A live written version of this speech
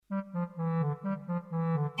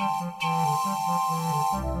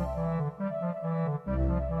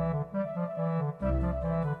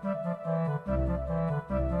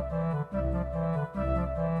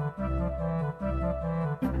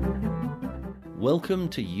Welcome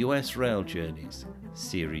to US Rail Journeys,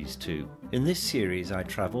 Series 2. In this series I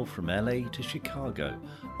travel from LA to Chicago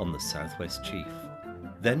on the Southwest Chief.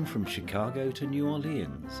 Then from Chicago to New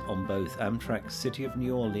Orleans on both Amtrak's City of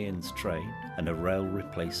New Orleans train and a rail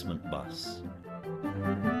replacement bus.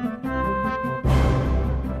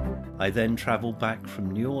 I then travel back from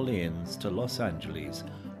New Orleans to Los Angeles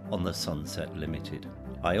on the Sunset Limited.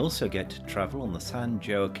 I also get to travel on the San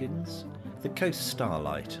Joaquins, the Coast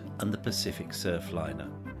Starlight and the Pacific Surfliner,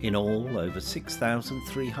 in all over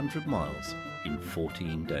 6,300 miles in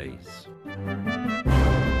 14 days.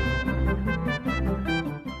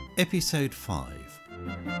 Episode 5.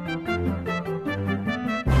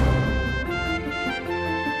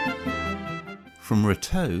 From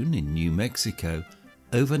Raton in New Mexico,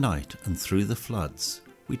 overnight and through the floods,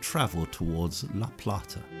 we travel towards La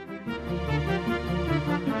Plata.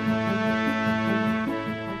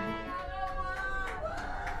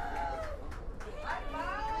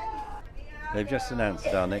 They've just announced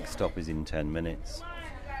that our next stop is in 10 minutes.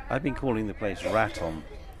 I've been calling the place Raton.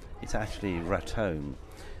 It's actually Raton.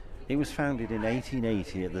 It was founded in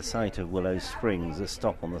 1880 at the site of Willow Springs, a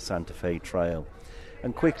stop on the Santa Fe Trail,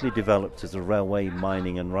 and quickly developed as a railway,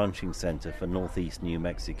 mining and ranching centre for northeast New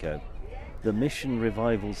Mexico. The Mission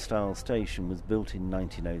Revival-style station was built in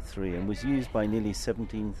 1903 and was used by nearly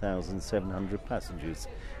 17,700 passengers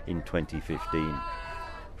in 2015.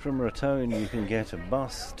 From Raton you can get a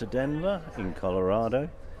bus to Denver in Colorado.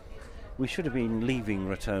 We should have been leaving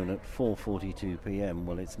Raton at 4:42 p.m.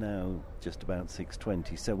 Well, it's now just about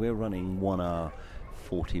 6:20, so we're running 1 hour,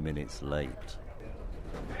 40 minutes late.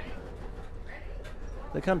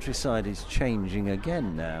 The countryside is changing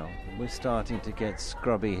again now. We're starting to get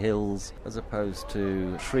scrubby hills as opposed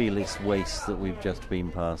to treeless wastes that we've just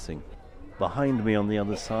been passing. Behind me on the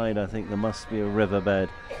other side, I think there must be a riverbed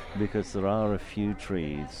because there are a few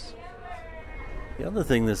trees. The other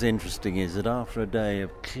thing that's interesting is that after a day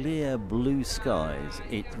of clear blue skies,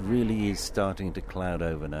 it really is starting to cloud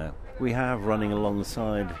over now. We have running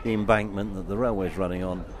alongside the embankment that the railway's running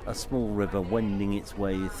on, a small river wending its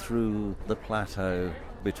way through the plateau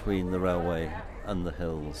between the railway and the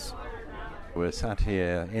hills. We're sat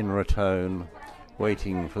here in Raton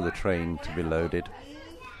waiting for the train to be loaded.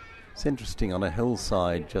 It's interesting, on a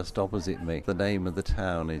hillside just opposite me, the name of the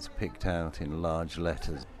town is picked out in large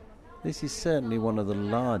letters. This is certainly one of the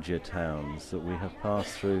larger towns that we have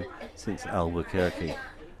passed through since Albuquerque,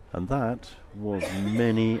 and that was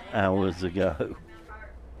many hours ago.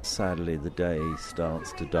 Sadly, the day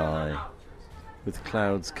starts to die, with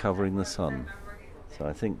clouds covering the sun, so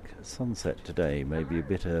I think sunset today may be a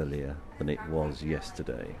bit earlier than it was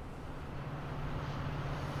yesterday.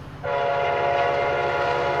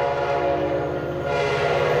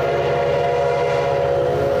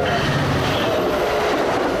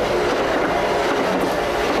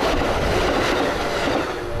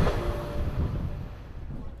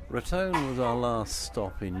 Raton was our last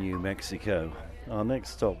stop in New Mexico. Our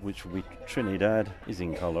next stop, which will be Trinidad, is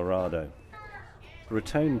in Colorado.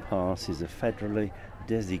 Raton Pass is a federally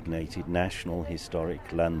designated National Historic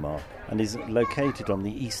Landmark and is located on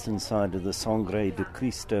the eastern side of the Sangre de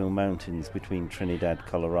Cristo Mountains between Trinidad,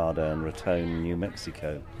 Colorado and Raton, New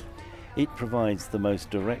Mexico. It provides the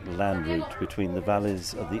most direct land route between the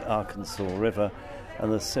valleys of the Arkansas River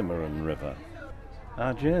and the Cimarron River.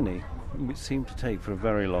 Our journey, which seemed to take for a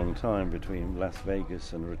very long time between Las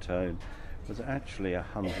Vegas and Raton, was actually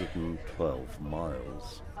 112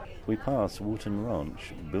 miles. We passed Wharton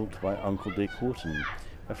Ranch, built by Uncle Dick Wharton,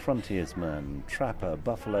 a frontiersman, trapper,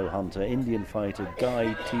 buffalo hunter, Indian fighter,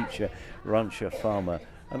 guide, teacher, rancher, farmer,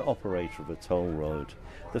 and operator of a toll road.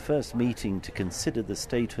 The first meeting to consider the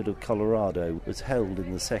statehood of Colorado was held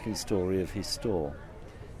in the second story of his store.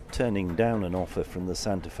 Turning down an offer from the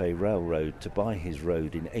Santa Fe Railroad to buy his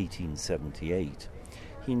road in 1878,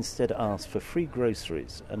 he instead asked for free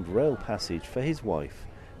groceries and rail passage for his wife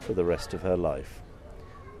for the rest of her life.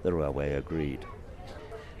 The railway agreed.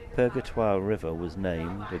 Purgatoire River was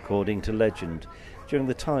named, according to legend, during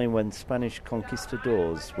the time when Spanish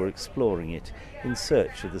conquistadors were exploring it in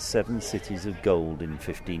search of the 7 cities of gold in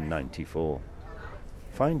 1594.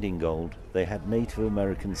 Finding gold, they had Native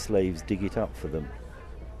American slaves dig it up for them.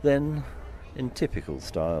 Then, in typical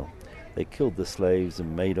style, they killed the slaves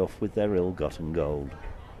and made off with their ill-gotten gold.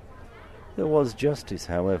 There was justice,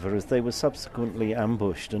 however, as they were subsequently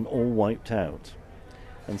ambushed and all wiped out,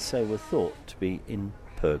 and so were thought to be in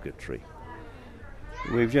purgatory.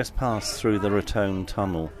 We've just passed through the Raton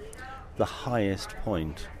Tunnel. the highest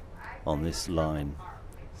point on this line.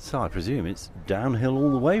 So I presume it's downhill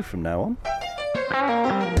all the way from now on.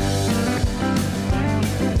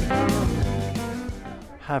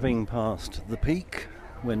 Having passed the peak,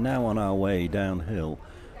 we're now on our way downhill.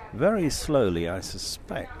 Very slowly, I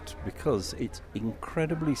suspect, because it's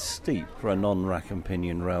incredibly steep for a non-rack and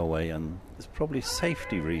pinion railway, and there's probably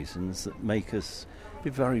safety reasons that make us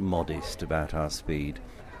be very modest about our speed.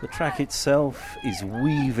 The track itself is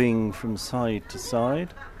weaving from side to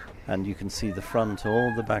side, and you can see the front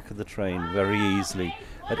or the back of the train very easily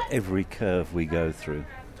at every curve we go through.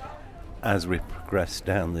 As we progress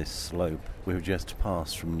down this slope, we've just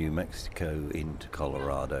passed from New Mexico into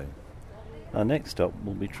Colorado. Our next stop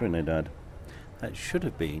will be Trinidad. That should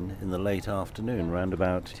have been in the late afternoon, round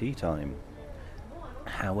about tea time.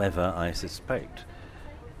 However, I suspect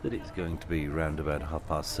that it's going to be round about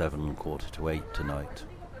 7:30, 7:45 tonight.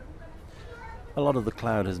 A lot of the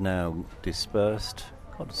cloud has now dispersed,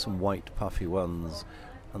 got some white puffy ones,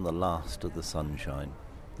 and the last of the sunshine,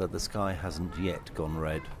 though the sky hasn't yet gone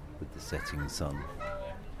red with the setting sun.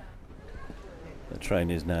 The train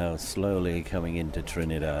is now slowly coming into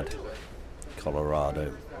Trinidad,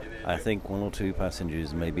 Colorado. I think one or two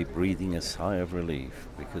passengers may be breathing a sigh of relief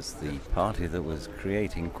because the party that was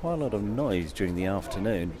creating quite a lot of noise during the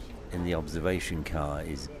afternoon in the observation car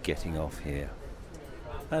is getting off here.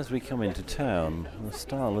 As we come into town, the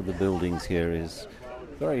style of the buildings here is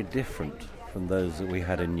very different from those that we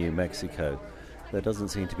had in New Mexico. There doesn't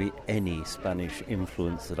seem to be any Spanish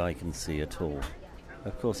influence that I can see at all.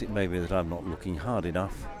 Of course, it may be that I'm not looking hard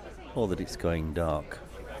enough or that it's going dark.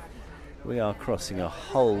 We are crossing a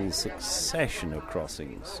whole succession of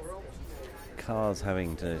crossings. Cars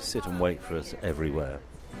having to sit and wait for us everywhere.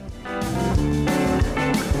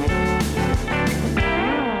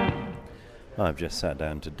 I've just sat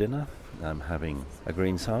down to dinner. I'm having a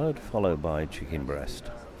green salad followed by chicken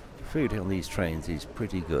breast. Food on these trains is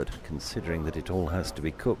pretty good, considering that it all has to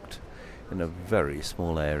be cooked in a very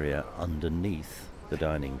small area underneath the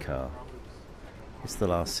dining car. It's the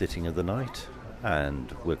last sitting of the night,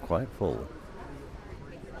 and we're quite full.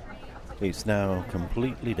 It's now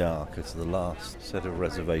completely dark as the last set of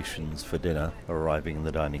reservations for dinner are arriving in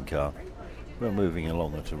the dining car. We're moving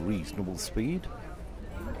along at a reasonable speed.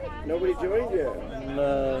 Nobody joined you?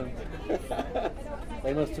 No.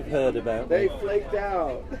 They must have heard about me. They me. flaked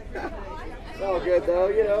out. It's all good, though.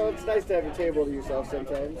 You know, it's nice to have your table to yourself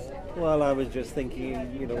sometimes. Well, I was just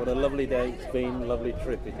thinking, what a lovely day it's been, lovely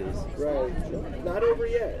trip it is. Right. Not over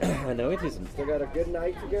yet. I know it isn't. Still got a good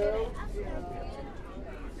night to go.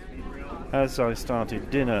 As I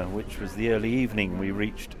started dinner, which was the early evening, we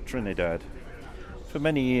reached Trinidad. For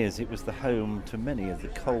many years it was the home to many of the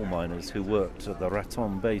coal miners who worked at the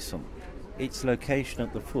Raton Basin. Its location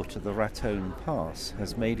at the foot of the Raton Pass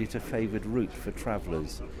has made it a favoured route for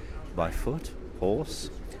travellers by foot, horse,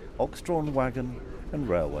 ox-drawn wagon and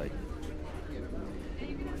railway.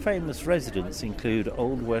 Famous residents include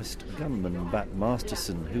Old West gunman Bat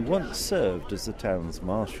Masterson, who once served as the town's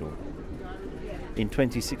marshal. In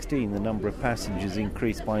 2016, the number of passengers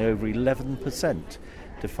increased by over 11%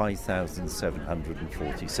 to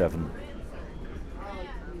 5,747.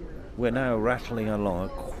 We're now rattling along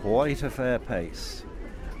at quite a fair pace.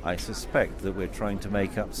 I suspect that we're trying to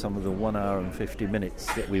make up some of the 1 hour and 50 minutes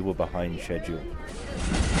that we were behind schedule.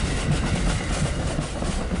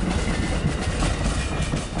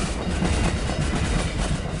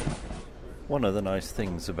 One of the nice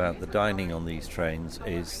things about the dining on these trains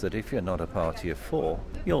is that if you're not a party of four,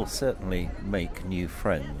 you'll certainly make new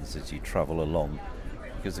friends as you travel along.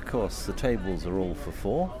 Because, of course, the tables are all for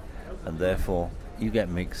four, and therefore you get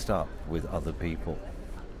mixed up with other people.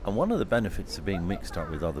 And one of the benefits of being mixed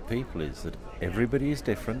up with other people is that everybody is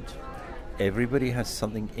different, everybody has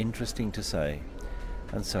something interesting to say,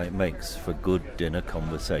 and so it makes for good dinner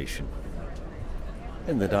conversation.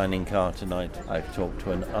 In the dining car tonight, I've talked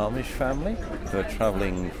to an Amish family who are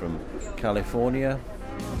travelling from California.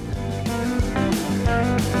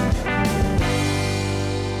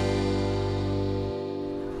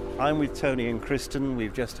 I'm with Tony and Kristen.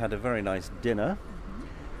 We've just had a very nice dinner.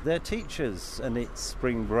 They're teachers and it's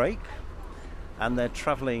spring break, and they're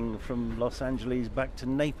travelling from Los Angeles back to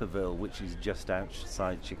Naperville, which is just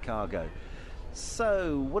outside Chicago.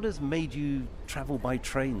 So, what has made you travel by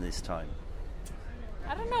train this time?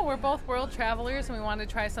 I don't know. We're both world travelers and we wanted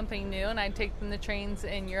to try something new, and I'd taken the trains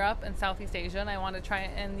in Europe and Southeast Asia, and I wanted to try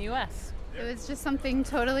it in the U.S. It was just something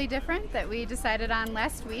totally different that we decided on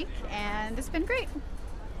last week, and it's been great.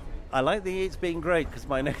 I like the it's been great, because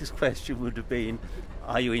my next question would have been,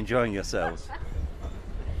 are you enjoying yourselves?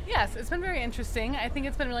 Yes, it's been very interesting. I think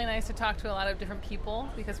it's been really nice to talk to a lot of different people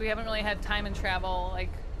because we haven't really had time in travel, like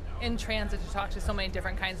in transit, to talk to so many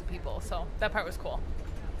different kinds of people. So that part was cool.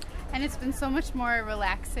 And it's been so much more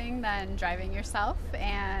relaxing than driving yourself.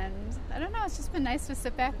 And I don't know, it's just been nice to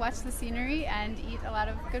sit back, watch the scenery, and eat a lot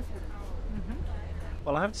of good food.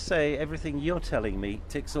 Well, I have to say, everything you're telling me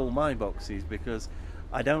ticks all my boxes because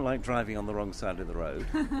I don't like driving on the wrong side of the road.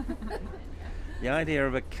 The idea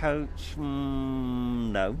of a coach,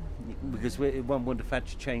 no, because one would have had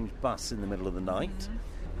to change bus in the middle of the night.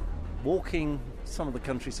 Walking some of the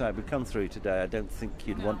countryside we've come through today, I don't think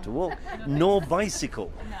you'd want to walk, nor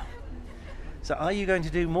bicycle. No. So are you going to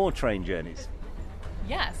do more train journeys?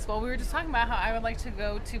 Yes, well, we were just talking about how I would like to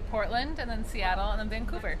go to Portland and then Seattle and then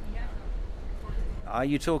Vancouver. Are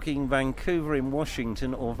you talking Vancouver in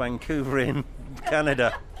Washington or Vancouver in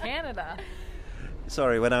Canada? Canada.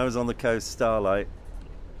 Sorry, when I was on the coast Starlight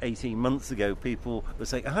 18 months ago, people were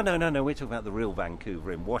saying, oh, no, we're talking about the real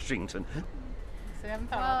Vancouver in Washington. So I haven't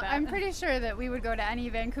thought Well, about that. I'm pretty sure that we would go to any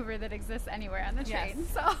Vancouver that exists anywhere on the train.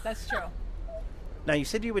 Yes, So that's true. Now, you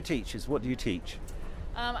said you were teachers. What do you teach?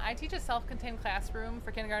 I teach a self-contained classroom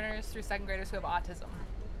for kindergartners through second graders who have autism.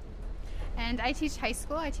 And I teach high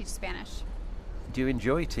school. I teach Spanish. Do you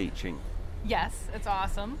enjoy teaching? Yes, it's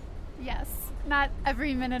awesome. Yes. Not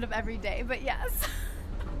every minute of every day, but yes.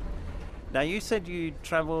 Now, you said you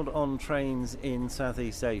travelled on trains in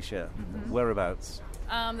Southeast Asia. Whereabouts?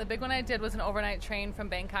 The big one I did was an overnight train from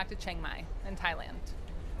Bangkok to Chiang Mai in Thailand.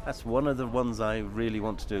 That's one of the ones I really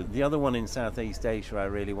want to do. The other one in Southeast Asia I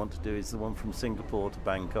really want to do is the one from Singapore to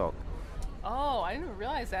Bangkok. Oh, I didn't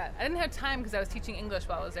realize that. I didn't have time because I was teaching English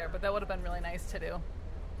while I was there, but that would have been really nice to do.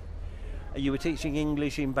 You were teaching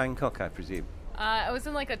English in Bangkok, I presume? I was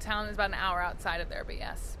in like a town that's about an hour outside of there, but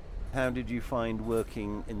yes. How did you find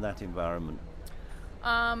working in that environment?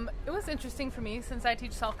 It was interesting for me since I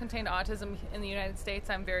teach self-contained autism in the United States.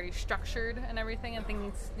 I'm very structured and everything, and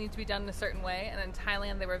things need to be done in a certain way. And in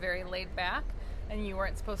Thailand, they were very laid back, and you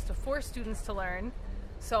weren't supposed to force students to learn.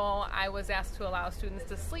 So I was asked to allow students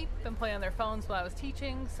to sleep and play on their phones while I was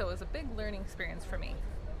teaching. So it was a big learning experience for me.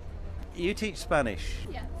 You teach Spanish.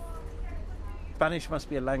 Yes. Spanish must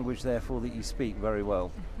be a language, therefore, that you speak very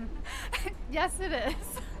well. Yes, it is.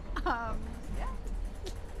 Yeah.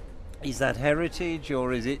 Is that heritage,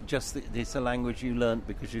 or is it just that it's a language you learnt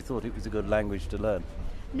because you thought it was a good language to learn?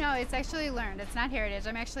 No, it's actually learned. It's not heritage.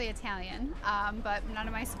 I'm actually Italian, but none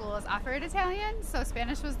of my schools offered Italian, so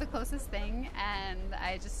Spanish was the closest thing, and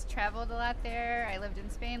I just traveled a lot there. I lived in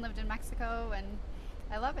Spain, lived in Mexico, and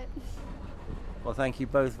I love it. Well, thank you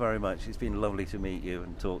both very much. It's been lovely to meet you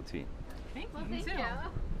and talk to you. Thank you. Well, thank you.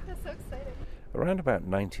 I'm so excited. Around about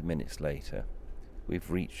 90 minutes later, we've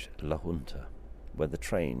reached La Junta, where the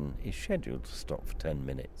train is scheduled to stop for 10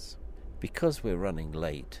 minutes. Because we're running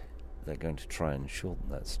late, they're going to try and shorten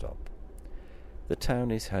that stop. The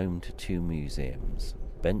town is home to two museums,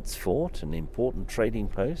 Bent's Fort, an important trading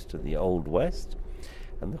post of the Old West,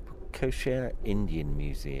 and the Koshare Indian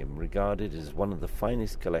Museum, regarded as one of the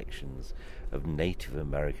finest collections of Native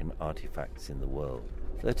American artifacts in the world.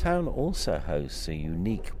 The town also hosts a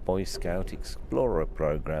unique Boy Scout Explorer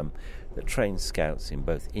program that trains scouts in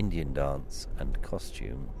both Indian dance and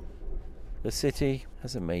costume. The city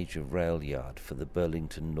has a major rail yard for the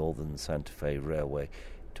Burlington Northern Santa Fe Railway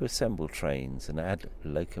to assemble trains and add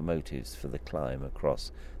locomotives for the climb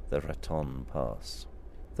across the Raton Pass.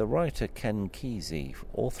 The writer Ken Kesey,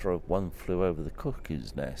 author of One Flew Over the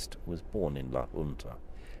Cuckoo's Nest, was born in La Junta.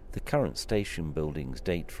 The current station buildings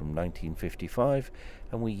date from 1955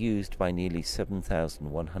 and were used by nearly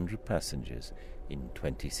 7,100 passengers in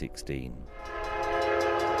 2016.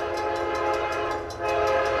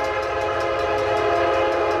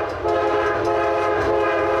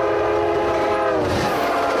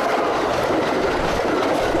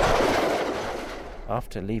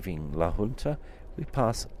 After leaving La Junta, we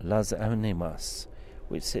pass Las Animas,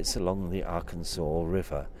 which sits along the Arkansas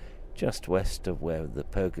River, just west of where the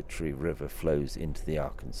Purgatory River flows into the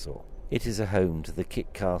Arkansas. It is a home to the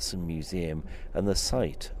Kit Carson Museum and the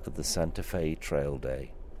site of the Santa Fe Trail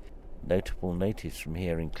Day. Notable natives from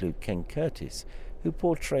here include Ken Curtis, who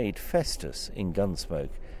portrayed Festus in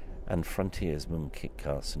Gunsmoke, and frontiersman Kit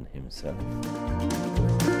Carson himself.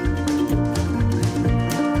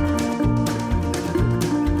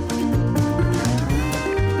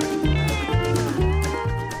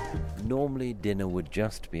 Normally dinner would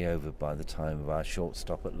just be over by the time of our short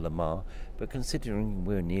stop at Lamar, but considering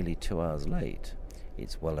we're nearly 2 hours late,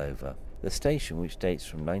 it's well over. The station, which dates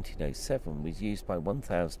from 1907, was used by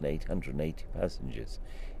 1,880 passengers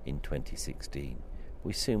in 2016.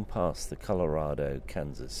 We soon passed the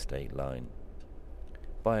Colorado-Kansas state line.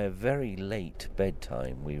 By a very late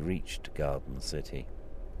bedtime we reached Garden City.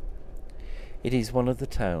 It is one of the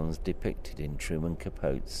towns depicted in Truman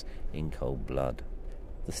Capote's In Cold Blood.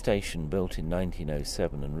 The station, built in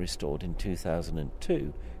 1907 and restored in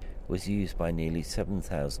 2002, was used by nearly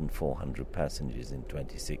 7,400 passengers in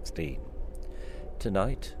 2016.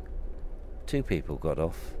 Tonight, 2 people got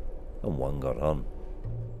off and 1 got on.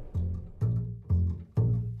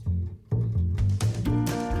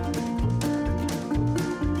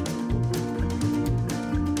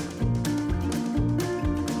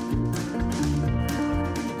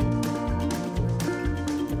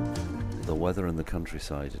 The weather in the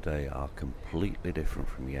countryside today are completely different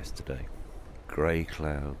from yesterday. Grey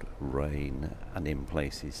cloud, rain, and in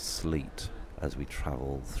places sleet as we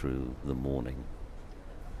travel through the morning.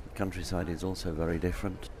 The countryside is also very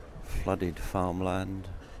different. Flooded farmland,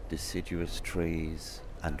 deciduous trees,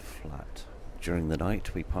 and flat. During the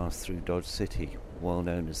night we passed through Dodge City, well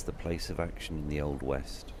known as the place of action in the Old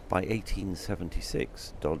West. By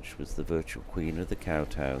 1876, Dodge was the virtual queen of the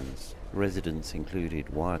cowtowns. Residents included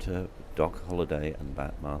Wyatt Earp, Doc Holliday and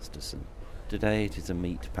Bat Masterson. Today it is a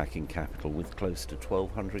meat-packing capital with close to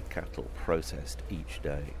 1,200 cattle processed each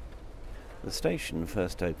day. The station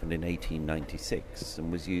first opened in 1896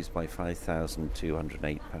 and was used by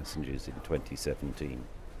 5,208 passengers in 2017.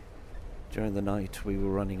 During the night we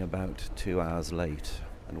were running about 2 hours late,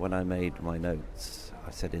 and when I made my notes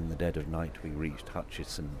I said in the dead of night we reached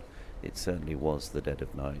Hutchison. It certainly was the dead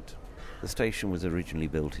of night. The station was originally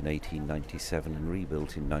built in 1897 and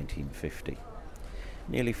rebuilt in 1950.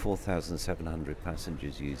 Nearly 4,700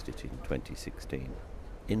 passengers used it in 2016.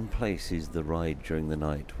 In places the ride during the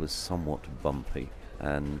night was somewhat bumpy,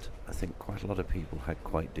 and I think quite a lot of people had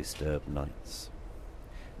quite disturbed nights.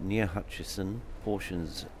 Near Hutchison,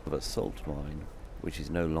 portions of a salt mine, which is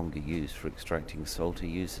no longer used for extracting salt, are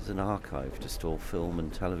used as an archive to store film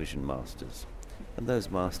and television masters. And those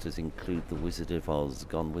masters include The Wizard of Oz,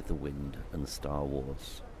 Gone with the Wind and Star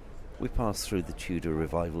Wars. We passed through the Tudor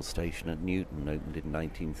Revival Station at Newton, opened in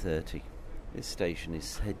 1930. This station is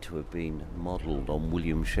said to have been modelled on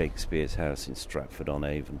William Shakespeare's house in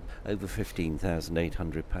Stratford-on-Avon. Over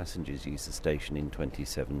 15,800 passengers used the station in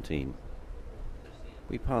 2017.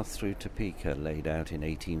 We passed through Topeka, laid out in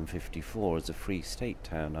 1854 as a free state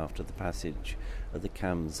town after the passage of the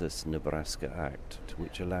Kansas-Nebraska Act,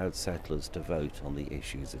 which allowed settlers to vote on the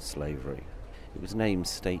issues of slavery. It was named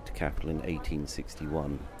state capital in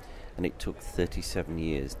 1861, and it took 37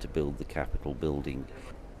 years to build the Capitol building.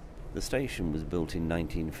 The station was built in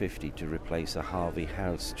 1950 to replace a Harvey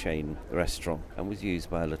House chain restaurant and was used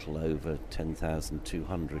by a little over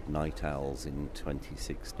 10,200 night owls in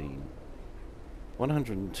 2016.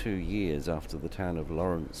 102 years after the town of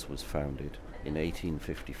Lawrence was founded, in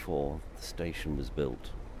 1854, the station was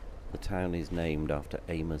built. The town is named after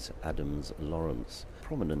Amos Adams Lawrence, a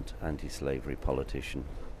prominent anti-slavery politician.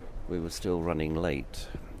 We were still running late,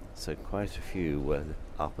 so quite a few were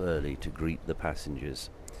up early to greet the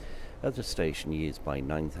passengers. At the station used by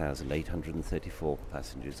 9,834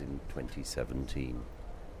 passengers in 2017.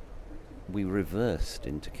 We reversed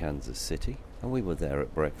into Kansas City, and we were there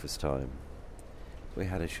at breakfast time. We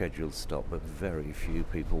had a scheduled stop, but very few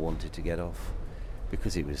people wanted to get off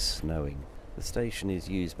because it was snowing. The station is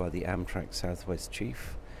used by the Amtrak Southwest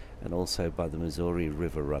Chief and also by the Missouri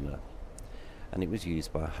River Runner, and it was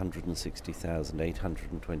used by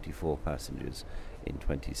 160,824 passengers in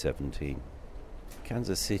 2017.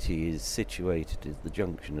 Kansas City is situated at the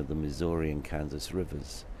junction of the Missouri and Kansas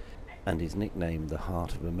rivers and is nicknamed the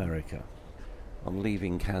Heart of America. On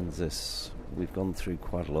leaving Kansas, we've gone through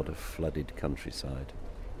quite a lot of flooded countryside.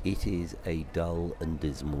 It is a dull and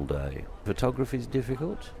dismal day. Photography is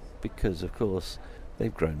difficult because, of course,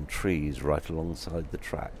 they've grown trees right alongside the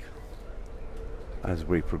track. As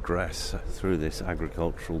we progress through this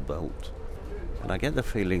agricultural belt, and I get the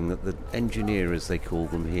feeling that the engineer, as they call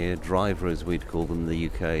them here, driver as we'd call them in the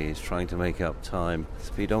UK, is trying to make up time.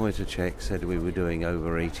 Speedometer check said we were doing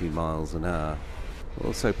over 80 miles an hour.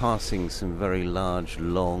 Also passing some very large,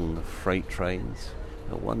 long freight trains.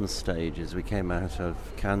 At one stage, as we came out of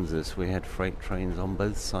Kansas, we had freight trains on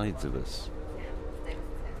both sides of us.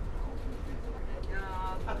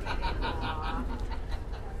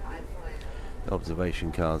 The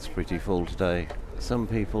observation car's pretty full today. Some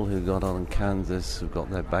people who got on in Kansas have got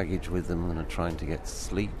their baggage with them and are trying to get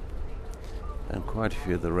sleep. And quite a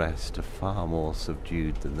few of the rest are far more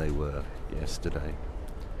subdued than they were yesterday.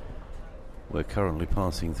 We're currently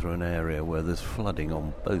passing through an area where there's flooding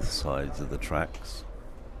on both sides of the tracks,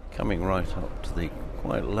 coming right up to the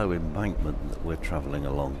quite low embankment that we're travelling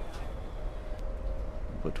along.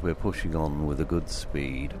 But we're pushing on with a good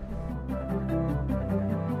speed.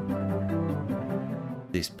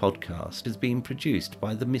 This podcast has been produced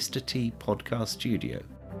by the Mr. T Podcast Studio.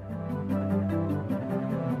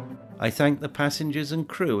 I thank the passengers and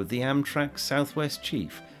crew of the Amtrak Southwest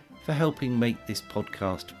Chief for helping make this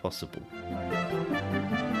podcast possible.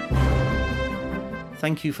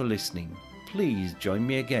 Thank you for listening. Please join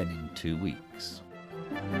me again in 2 weeks.